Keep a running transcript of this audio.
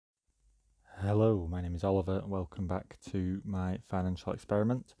Hello, my name is Oliver, and welcome back to my financial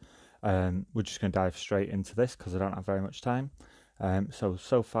experiment. We're just going to dive straight into this because I don't have very much time.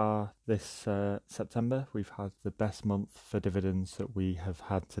 So far this September, we've had the best month for dividends that we have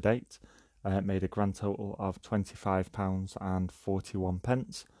had to date. Made a grand total of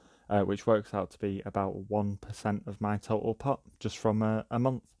 £25.41, which works out to be about 1% of my total pot just from a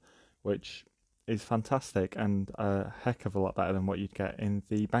month, which is fantastic and a heck of a lot better than what you'd get in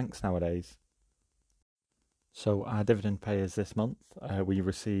the banks nowadays. So our dividend payers this month, we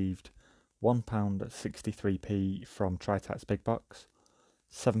received £1.63p from Tritax Big Box,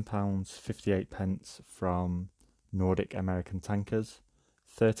 £7.58 from Nordic American Tankers,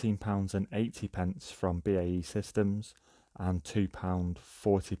 £13.80 from BAE Systems, and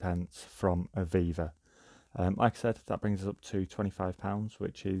 £2.40 from Aviva. Like I said, that brings us up to £25,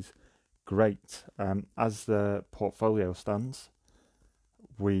 which is great. As the portfolio stands,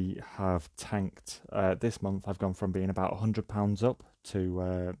 we have tanked. This month I've gone from being about £100 up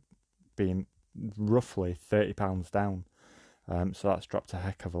to being roughly £30 down. So that's dropped a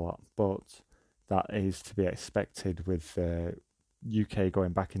heck of a lot, but that is to be expected with UK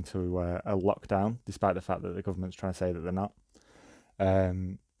going back into a lockdown, despite the fact that the government's trying to say that they're not.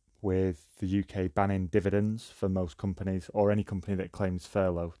 With the UK banning dividends for most companies, or any company that claims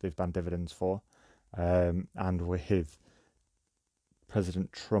furlough, they've banned dividends for. And with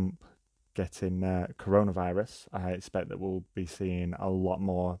President Trump getting coronavirus, I expect that we'll be seeing a lot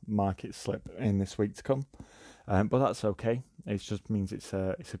more market slip in this week to come. But that's okay. It just means it's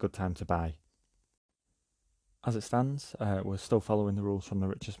a good time to buy. As it stands, we're still following the rules from the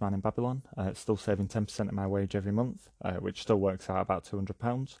richest man in Babylon. Still saving 10% of my wage every month, which still works out about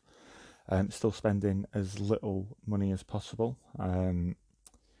 £200. Still spending as little money as possible.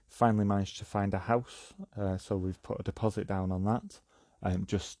 Finally managed to find a house, so we've put a deposit down on that.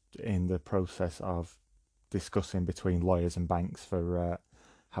 Just in the process of discussing between lawyers and banks for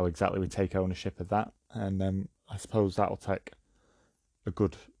how exactly we take ownership of that. And I suppose that'll take a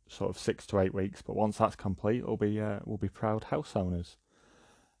good sort of 6 to 8 weeks. But once that's complete, we'll be proud house owners.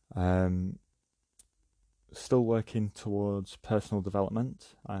 Still working towards personal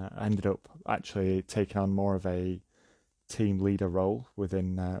development. I ended up actually taking on more of a team leader role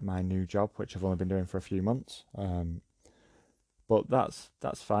within my new job, which I've only been doing for a few months. But that's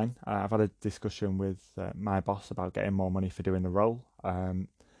fine. I've had a discussion with my boss about getting more money for doing the role, and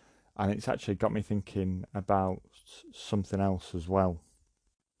it's actually got me thinking about something else as well.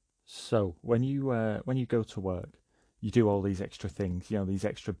 So when you go to work, you do all these extra things, these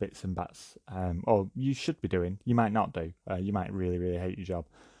extra bits and bats, or you should be doing. You might not do. You might really hate your job,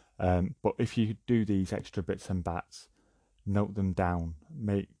 but if you do these extra bits and bats, note them down.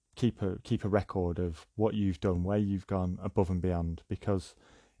 Keep a record of what you've done, where you've gone above and beyond. Because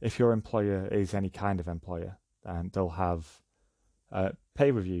if your employer is any kind of employer, they'll have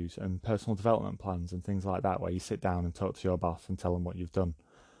pay reviews and personal development plans and things like that, where you sit down and talk to your boss and tell them what you've done.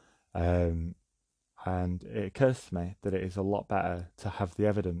 And it occurs to me that it is a lot better to have the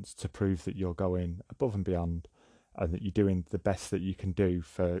evidence to prove that you're going above and beyond, and that you're doing the best that you can do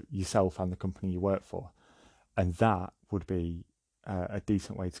for yourself and the company you work for. And that would be a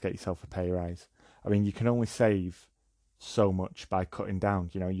decent way to get yourself a pay rise. I mean, you can only save so much by cutting down.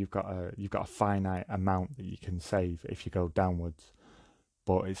 You've got a finite amount that you can save if you go downwards.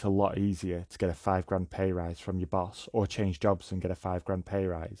 But it's a lot easier to get a £5 pay rise from your boss, or change jobs and get a £5 pay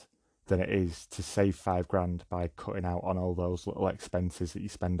rise, than it is to save £5 by cutting out on all those little expenses that you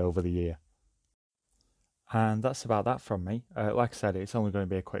spend over the year. And that's about that from me. Like I said, it's only going to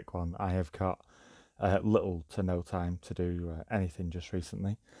be a quick one. I have got little to no time to do anything just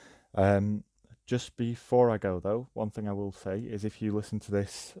recently. Just before I go, though, one thing I will say is, if you listen to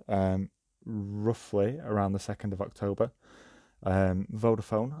this roughly around the 2nd of October,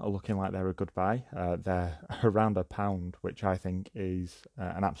 Vodafone are looking like they're a good buy. They're around £1, which I think is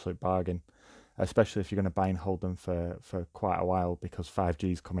an absolute bargain, especially if you're going to buy and hold them for quite a while, because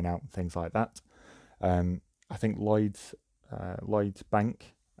 5G is coming out and things like that. I think Lloyds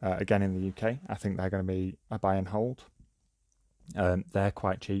Bank, again in the UK, I think they're going to be a buy and hold. They're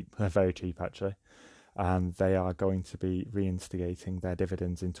quite cheap. They're very cheap, actually. And they are going to be reinstigating their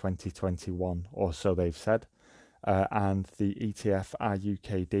dividends in 2021, or so they've said. And the ETF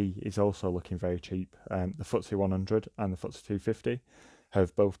RUKD is also looking very cheap. The FTSE 100 and the FTSE 250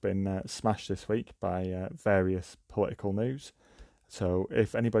 have both been smashed this week by various political news. So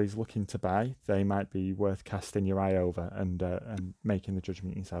if anybody's looking to buy, they might be worth casting your eye over and making the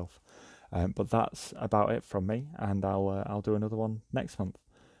judgment yourself. But that's about it from me, and I'll do another one next month.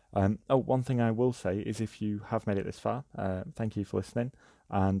 One thing I will say is, if you have made it this far, thank you for listening.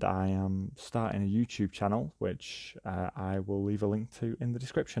 and I am starting a YouTube channel, which I will leave a link to in the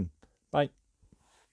description. Bye.